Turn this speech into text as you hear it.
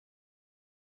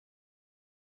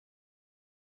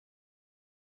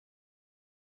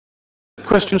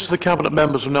Questions to the Cabinet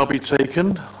members will now be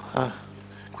taken.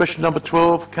 Question number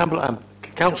 12,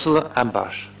 Councillor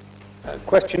Ambash.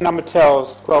 Question number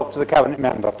 12 to the Cabinet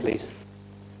member, please.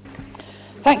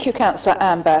 Thank you, Councillor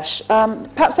Ambash.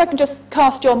 Perhaps I can just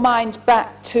cast your mind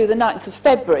back to the 9th of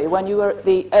February when you were at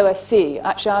the OSC.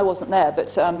 Actually, I wasn't there,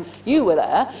 but you were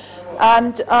there.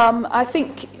 And I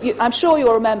think, I'm sure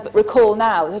you'll recall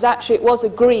now that actually it was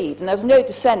agreed, and there was no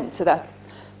dissent to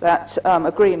that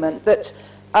agreement, that,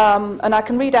 and I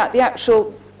can read out the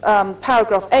actual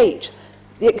paragraph H.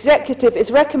 The Executive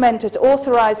is recommended to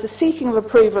authorise the seeking of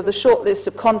approval of the shortlist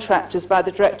of contractors by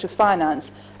the Director of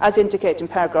Finance, as indicated in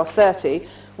paragraph 30,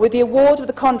 with the award of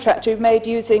the contract to be made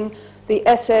using the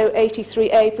SO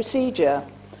 83A procedure.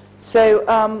 So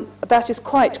that is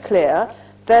quite clear.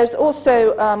 There's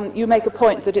also, you make a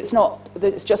point that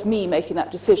it's just me making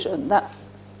that decision. That's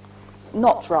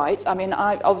not right. I mean,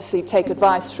 I obviously take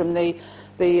advice from the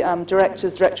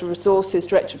directors, Director of Resources,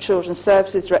 Director of Children's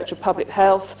Services, Director of Public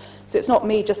Health. So it's not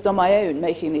me just on my own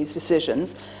making these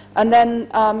decisions. And then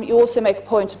you also make a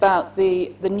point about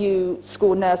the new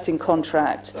school nursing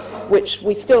contract, which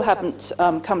we still haven't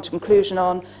come to conclusion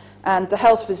on, and the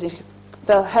health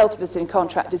visiting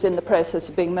contract is in the process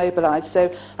of being mobilised.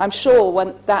 So I'm sure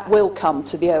when that will come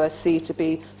to the OSC to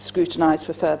be scrutinised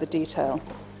for further detail.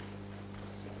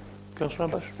 Councillor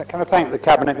Ambash. Can I thank the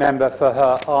Cabinet member for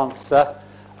her answer?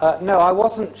 No, I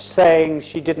wasn't saying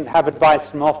she didn't have advice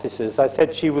from officers. I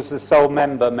said she was the sole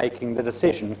member making the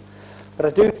decision. But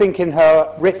I do think in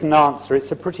her written answer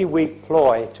it's a pretty weak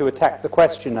ploy to attack the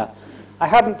questioner. I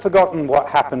hadn't forgotten what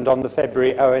happened on the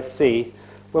February OSC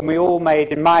when we all made,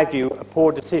 in my view, a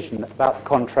poor decision about the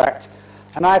contract.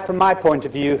 And I, from my point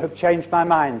of view, have changed my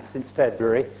mind since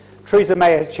February. Theresa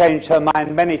May has changed her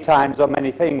mind many times on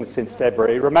many things since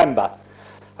February, remember.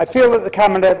 I feel that the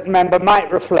Cabinet member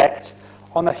might reflect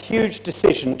on a huge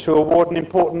decision to award an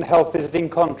important health visiting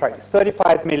contract,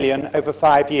 35 million over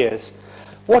 5 years.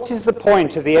 What is the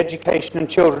point of the Education and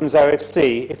Children's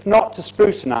OFC if not to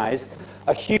scrutinise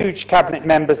a huge Cabinet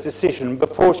member's decision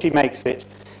before she makes it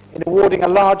in awarding a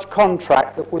large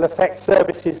contract that will affect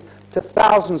services to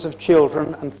thousands of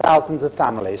children and thousands of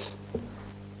families?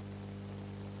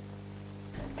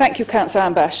 Thank you, Councillor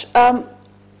Ambash.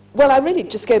 Well, I really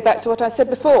just go back to what I said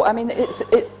before. I mean,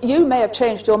 you may have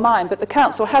changed your mind, but the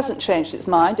Council hasn't changed its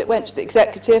mind. It went to the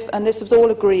Executive, and this was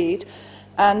all agreed.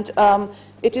 And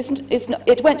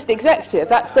it went to the Executive.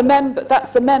 That's the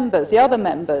members, the other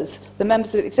members, the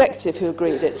members of the Executive who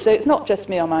agreed it. So it's not just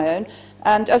me on my own.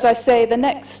 And as I say,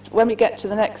 when we get to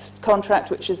the next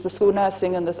contract, which is the school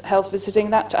nursing and the health visiting,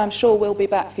 that I'm sure will be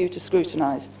back for you to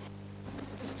scrutinise.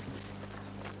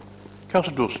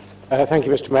 Councillor Dawson. Thank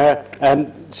you, Mr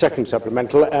Mayor. Second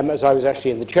supplemental. As I was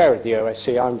actually in the chair of the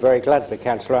OSC, I'm very glad that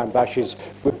Councillor Ambash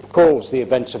recalls the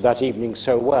events of that evening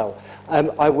so well.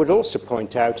 I would also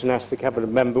point out and ask the Cabinet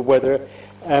member whether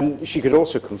she could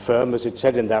also confirm, as it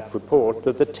said in that report,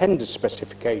 that the tender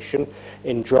specification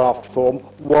in draft form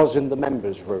was in the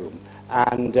members' room.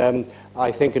 And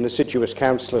I think an assiduous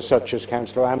councillor such as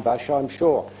Councillor Ambash, I'm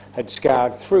sure, had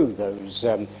scoured through those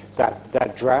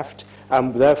that draft,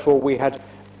 and therefore we had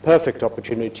perfect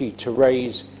opportunity to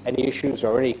raise any issues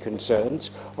or any concerns,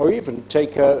 or even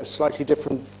take a slightly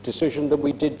different decision than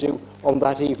we did do on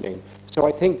that evening. So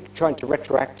I think trying to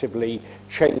retroactively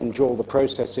change all the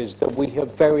processes that we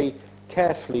have very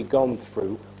carefully gone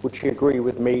through, would you agree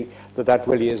with me that that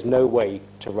really is no way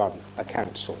to run a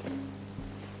council?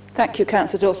 Thank you,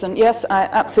 Councillor Dawson. Yes, I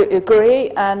absolutely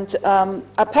agree, and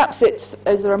perhaps it's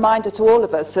as a reminder to all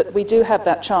of us that we do have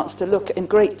that chance to look in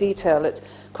great detail at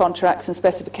contracts and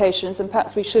specifications, and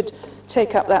perhaps we should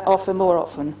take up that offer more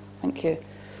often. Thank you.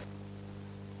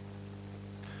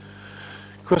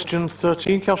 Question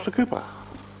 13, Councillor Cooper.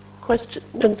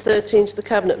 Question 13 to the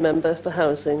Cabinet member for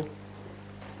Housing.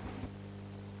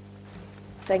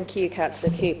 Thank you,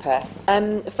 Councillor Cooper.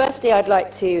 Firstly, I'd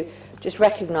like to just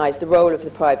recognise the role of the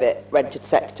private rented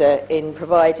sector in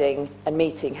providing and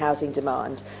meeting housing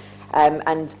demand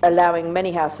and allowing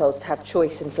many households to have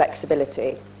choice and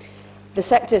flexibility. The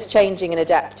sector is changing and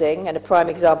adapting, and a prime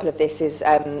example of this is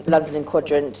London and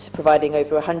Quadrant providing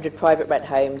over 100 private rent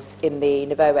homes in the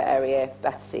Novoa area,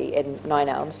 Battersea, in Nine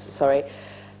Elms, sorry.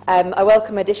 I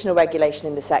welcome additional regulation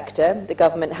in the sector. The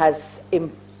government has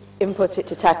input it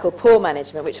to tackle poor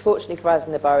management, which fortunately for us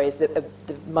in the borough is the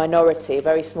minority, a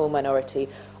very small minority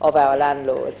of our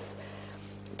landlords.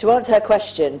 To answer her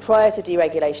question, prior to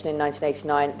deregulation in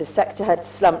 1989, the sector had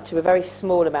slumped to a very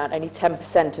small amount. Only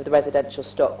 10% of the residential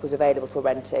stock was available for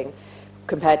renting,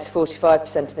 compared to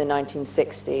 45% in the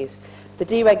 1960s. The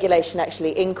deregulation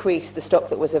actually increased the stock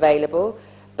that was available,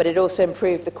 but it also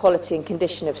improved the quality and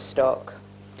condition of stock.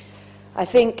 I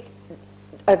think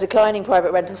a declining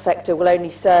private rental sector will only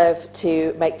serve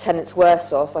to make tenants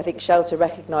worse off. I think Shelter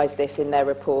recognised this in their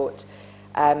report,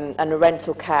 and a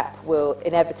rental cap will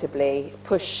inevitably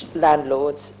push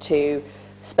landlords to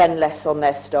spend less on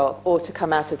their stock or to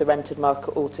come out of the rented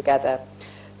market altogether.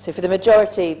 So for the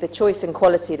majority, the choice and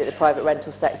quality that the private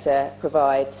rental sector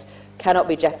provides cannot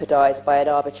be jeopardised by an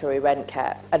arbitrary rent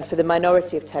cap. And for the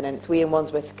minority of tenants, we in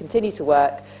Wandsworth continue to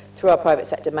work through our private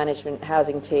sector management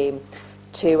housing team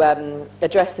to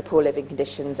address the poor living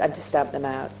conditions and to stamp them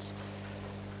out.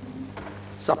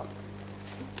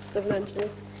 Supplementary.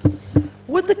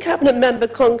 Would the Cabinet member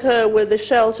concur with the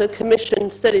Shelter Commission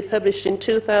study published in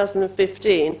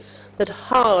 2015 that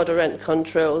harder rent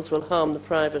controls will harm the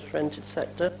private rented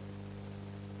sector?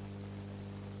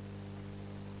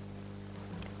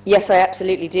 Yes, I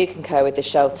absolutely do concur with the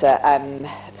Shelter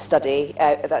study.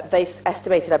 They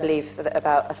estimated, I believe, that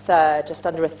about a third, just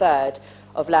under a third,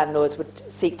 of landlords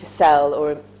would seek to sell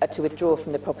or to withdraw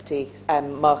from the property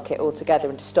market altogether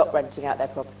and to stop renting out their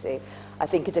property. I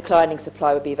think a declining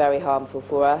supply would be very harmful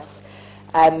for us.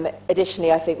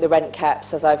 Additionally, I think the rent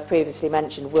caps, as I've previously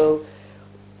mentioned, will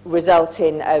result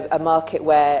in a market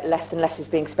where less and less is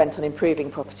being spent on improving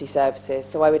property services.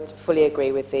 So I would fully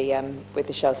agree with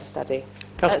the Shelter study.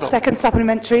 Second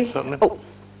supplementary. Certainly. Oh.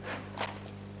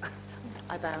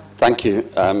 I bow. Thank you,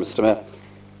 Mr. Mayor.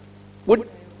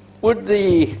 Would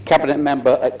the Cabinet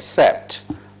member accept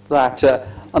that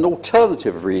an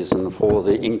alternative reason for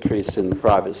the increase in the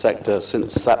private sector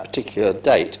since that particular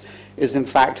date is in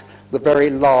fact the very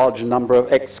large number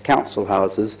of ex-council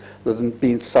houses that have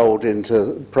been sold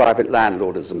into private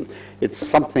landlordism? It's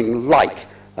something like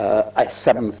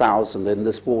 7,000 in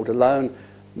this ward alone,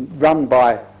 run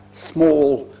by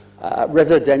small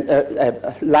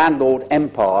landlord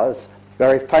empires,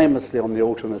 very famously on the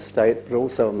Alton estate, but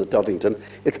also on the Doddington.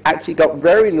 It's actually got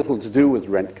very little to do with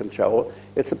rent control.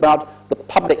 It's about the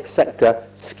public sector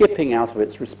skipping out of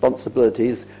its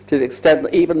responsibilities to the extent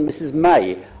that even Mrs.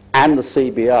 May and the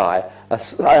CBI are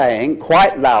saying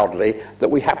quite loudly that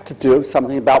we have to do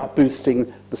something about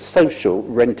boosting the social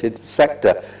rented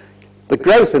sector. The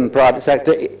growth in the private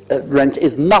sector rent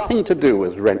is nothing to do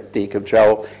with rent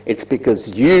decontrol. It's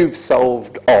because you've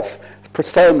solved off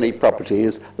so many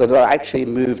properties that are actually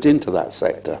moved into that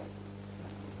sector.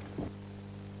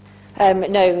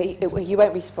 No, you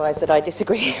won't be surprised that I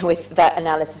disagree with that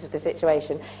analysis of the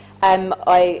situation.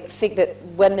 I think that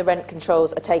when the rent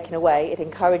controls are taken away, it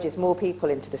encourages more people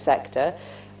into the sector.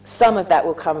 Some of that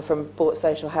will come from bought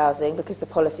social housing because the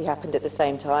policy happened at the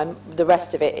same time. The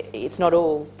rest of it, it's not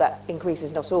all, that increase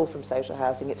is not all from social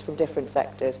housing, it's from different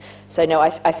sectors. So no,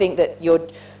 I think that you're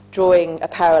drawing a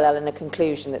parallel and a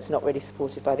conclusion that's not really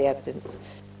supported by the evidence.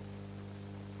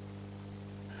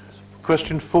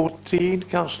 Question 14,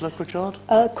 Councillor Pritchard.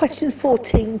 Question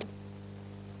 14.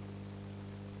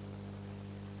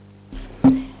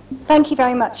 Thank you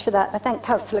very much for that. I thank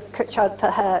Councillor Pritchard for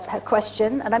her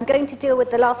question, and I'm going to deal with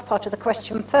the last part of the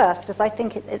question first, as I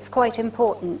think it's quite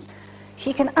important.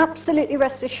 She can absolutely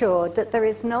rest assured that there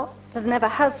never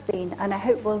has been, and I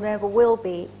hope never will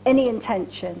be, any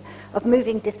intention of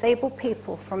moving disabled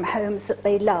people from homes that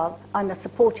they love and are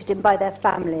supported in by their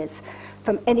families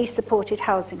from any supported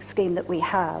housing scheme that we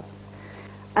have.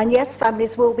 And yes,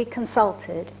 families will be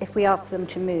consulted if we ask them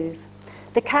to move.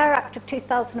 The Care Act of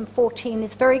 2014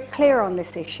 is very clear on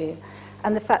this issue,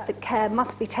 and the fact that care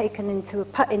must be taken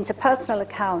into personal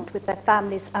account with their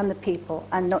families and the people,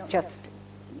 and not just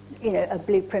a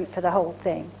blueprint for the whole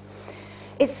thing.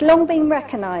 It's long been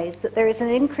recognised that there is an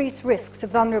increased risk to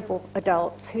vulnerable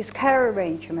adults whose care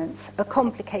arrangements are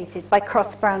complicated by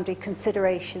cross-boundary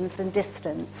considerations and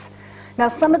distance. Now,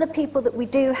 some of the people that we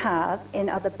do have in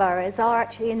other boroughs are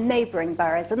actually in neighbouring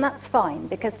boroughs, and that's fine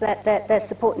because their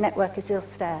support network is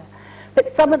Ilster. But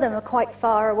some of them are quite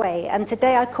far away, and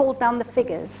today I called down the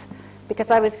figures because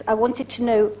I wanted to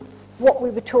know what we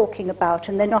were talking about,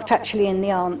 and they're not actually in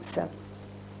the answer.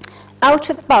 Out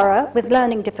of borough with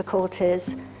learning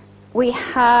difficulties, we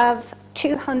have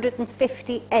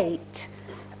 258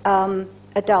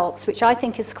 adults, which I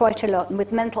think is quite a lot, and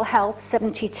with mental health,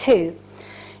 72.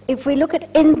 If we look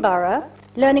at in-borough,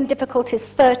 learning difficulties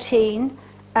 13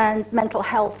 and mental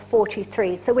health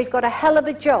 43. So we've got a hell of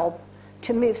a job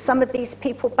to move some of these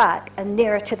people back and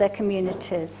nearer to their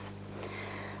communities.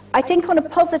 I think on a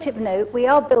positive note, we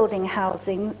are building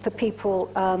housing for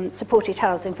people, supported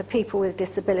housing for people with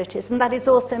disabilities, and that is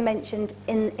also mentioned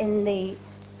in the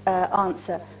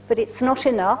answer. But it's not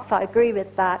enough, I agree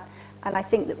with that, and I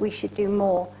think that we should do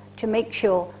more to make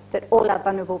sure that all our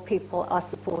vulnerable people are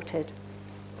supported.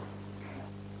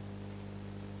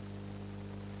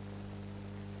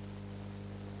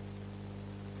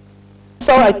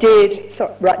 sorry, I did.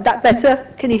 Sorry, right, that better?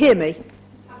 Can you hear me?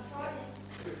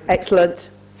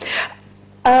 Excellent.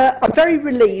 I'm very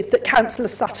relieved that Councillor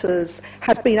Sutters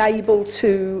has been able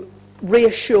to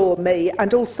reassure me,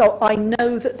 and also I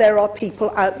know that there are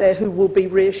people out there who will be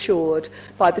reassured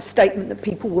by the statement that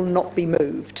people will not be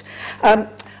moved.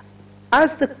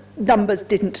 As the numbers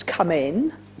didn't come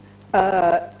in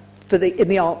in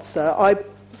the answer, I'm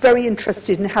very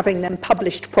interested in having them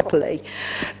published properly.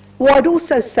 What I'd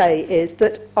also say is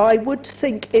that I would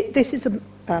think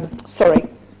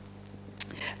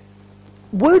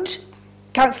would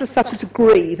Councillor Sutters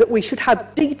agree that we should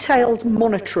have detailed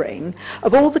monitoring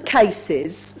of all the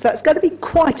cases? So that's going to be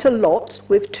quite a lot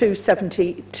with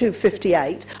 270,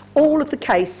 258, all of the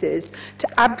cases, to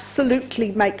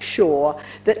absolutely make sure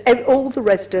that all the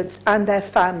residents and their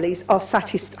families are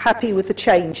happy with the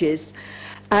changes,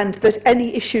 and that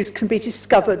any issues can be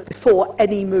discovered before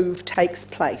any move takes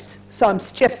place. So I'm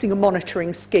suggesting a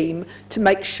monitoring scheme to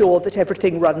make sure that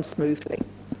everything runs smoothly.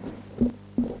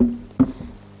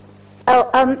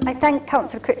 I thank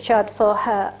Councillor Critchard for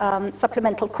her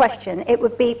supplemental question. It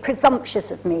would be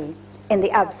presumptuous of me, in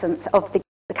the absence of the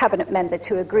Cabinet member,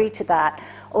 to agree to that,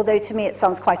 although to me it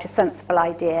sounds quite a sensible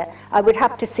idea. I would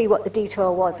have to see what the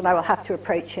detail was, and I will have to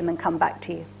approach him and come back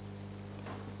to you.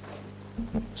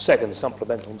 Second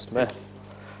supplemental, Mr.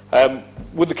 Mayor.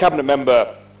 Would the Cabinet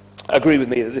member agree with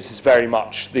me that this is very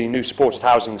much the new supported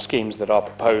housing schemes that are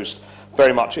proposed,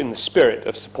 very much in the spirit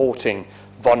of supporting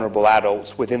vulnerable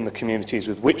adults within the communities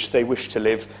with which they wish to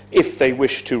live if they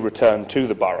wish to return to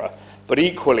the borough, but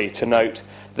equally to note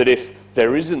that if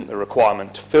there isn't the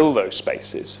requirement to fill those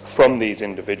spaces from these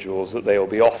individuals, that they will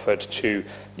be offered to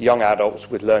young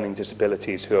adults with learning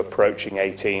disabilities who are approaching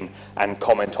 18, and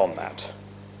comment on that?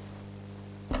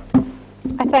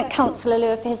 I thank Councillor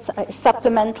Liu for his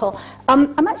supplemental.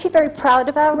 I'm actually very proud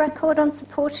of our record on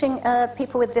supporting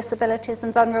people with disabilities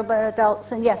and vulnerable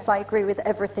adults, and yes, I agree with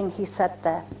everything he said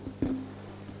there.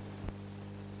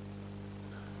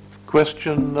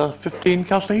 Question 15,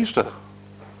 Councillor Easter.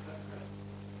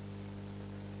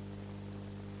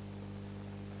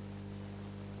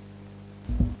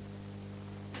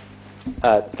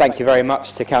 Thank you very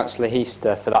much to Councillor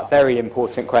Heaster for that very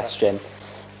important question.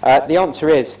 The answer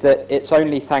is that it's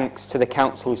only thanks to the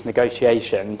Council's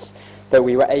negotiations that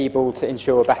we were able to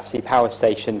ensure Battersea Power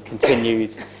Station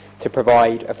continued to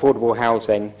provide affordable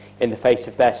housing in the face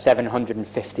of their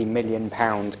 £750 million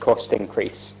cost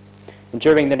increase. And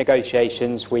during the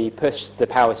negotiations, we pushed the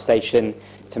power station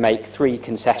to make 3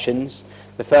 concessions.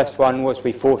 The first one was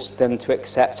we forced them to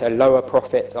accept a lower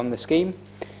profit on the scheme.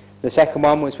 The second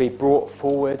one was we brought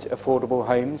forward affordable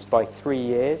homes by 3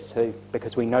 years,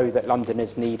 because we know that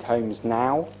Londoners need homes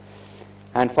now.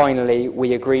 And finally,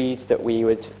 we agreed that we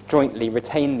would jointly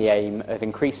retain the aim of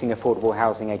increasing affordable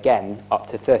housing again up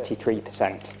to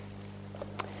 33%.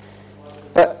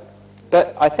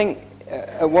 But I think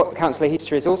what Councillor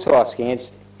Heaster is also asking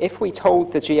is, if we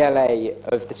told the GLA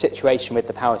of the situation with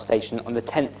the power station on the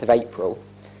 10th of April,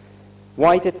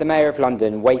 why did the Mayor of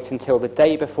London wait until the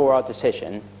day before our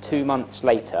decision, 2 months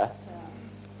later,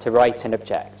 to write and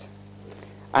object?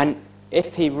 And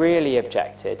if he really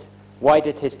objected, why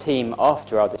did his team,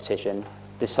 after our decision,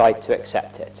 decide to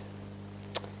accept it?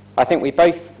 I think we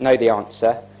both know the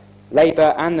answer.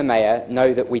 Labour and the Mayor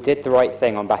know that we did the right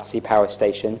thing on Battersea Power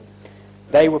Station.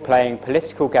 They were playing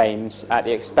political games at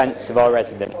the expense of our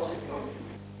residents.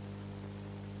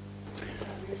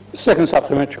 Second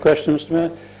supplementary question, Mr.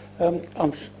 Mayor.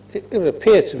 It would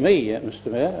appear to me, Mr.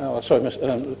 Mayor,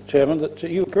 Mr. Chairman, that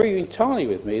you agree entirely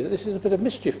with me that this is a bit of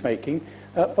mischief making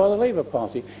by the Labour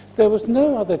Party. There was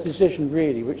no other decision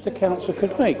really which the Council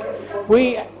could make.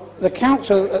 The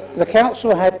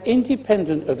Council had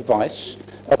independent advice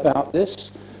about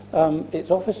this. Its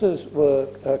officers were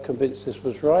convinced this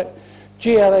was right.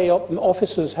 GLA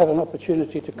officers had an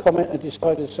opportunity to comment and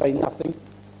decided to say nothing,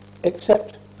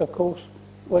 except, of course,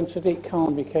 when Sadiq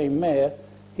Khan became Mayor,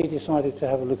 he decided to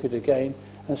have a look at it again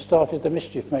and started the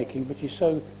mischief making, which is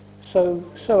so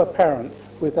apparent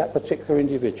with that particular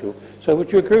individual. So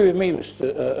would you agree with me,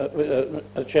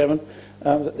 Mr. Chairman,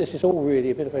 that this is all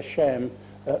really a bit of a sham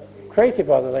created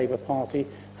by the Labour Party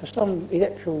for some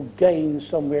electoral gain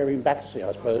somewhere in Battersea,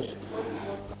 I suppose?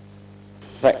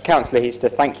 Councillor Heaster,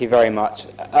 thank you very much.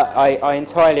 I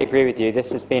entirely agree with you.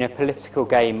 This has been a political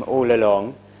game all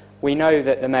along. We know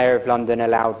that the Mayor of London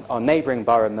allowed our neighbouring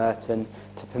borough, Merton,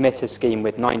 to permit a scheme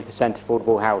with 9%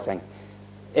 affordable housing.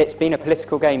 It's been a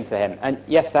political game for him. And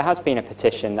yes, there has been a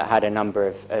petition that had a number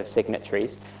of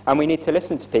signatories, and we need to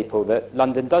listen to people that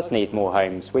London does need more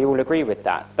homes. We all agree with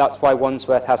that. That's why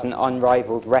Wandsworth has an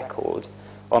unrivalled record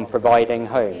on providing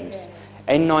homes.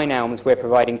 In Nine Elms, we're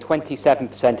providing 27%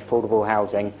 affordable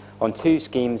housing on 2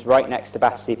 schemes right next to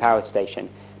Battersea Power Station.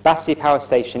 Battersea Power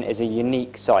Station is a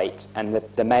unique site, and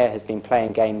the Mayor has been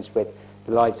playing games with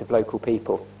the lives of local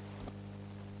people.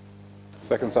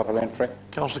 Second supplementary.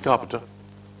 Councillor Carpenter.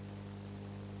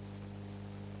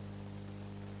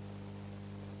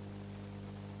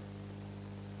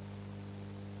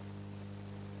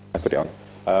 I put it on.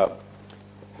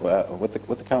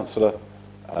 Would the councillor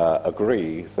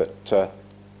agree that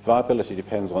viability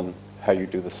depends on how you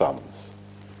do the sums?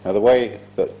 Now, the way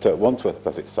that Wandsworth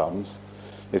does its sums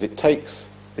is it takes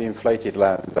the inflated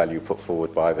land value put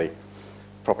forward by the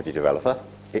property developer,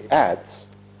 it adds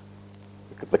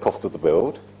the cost of the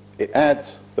build, it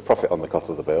adds the profit on the cost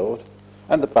of the build,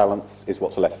 and the balance is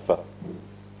what's left for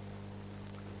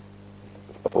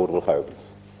affordable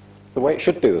homes. The way it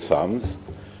should do the sums,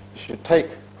 it should take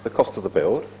the cost of the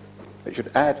build, it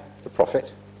should add the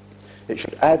profit, it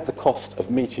should add the cost of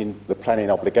meeting the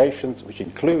planning obligations, which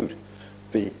include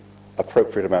the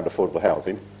appropriate amount of affordable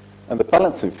housing, and the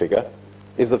balancing figure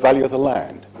is the value of the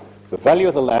land. The value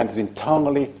of the land is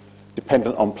entirely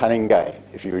dependent on planning gain.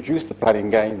 If you reduce the planning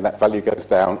gain, that value goes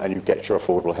down and you get your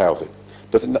affordable housing.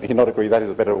 Does you not agree that is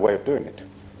a better way of doing it?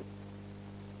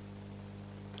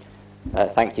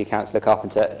 Thank you, Councillor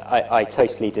Carpenter. I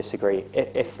totally disagree.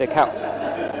 If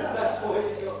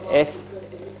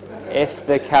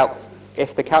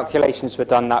the calculations were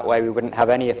done that way, we wouldn't have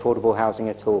any affordable housing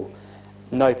at all.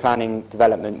 No planning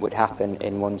development would happen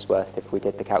in Wandsworth if we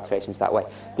did the calculations that way.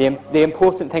 The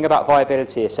important thing about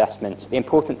viability assessments, the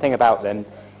important thing about them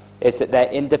is that they're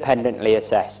independently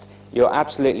assessed. You're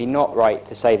absolutely not right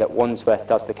to say that Wandsworth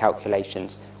does the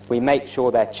calculations. We make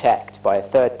sure they're checked by a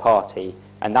third party,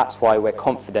 and that's why we're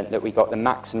confident that we got the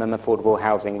maximum affordable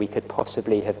housing we could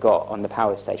possibly have got on the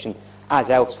power station, as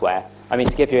elsewhere. I mean,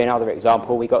 to give you another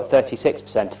example, we got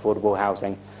 36% affordable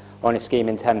housing on a scheme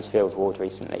in Thamesfield Ward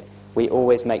recently. We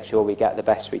always make sure we get the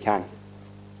best we can.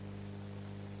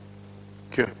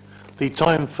 Thank you. The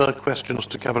time for questions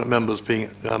to Cabinet members being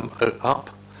up.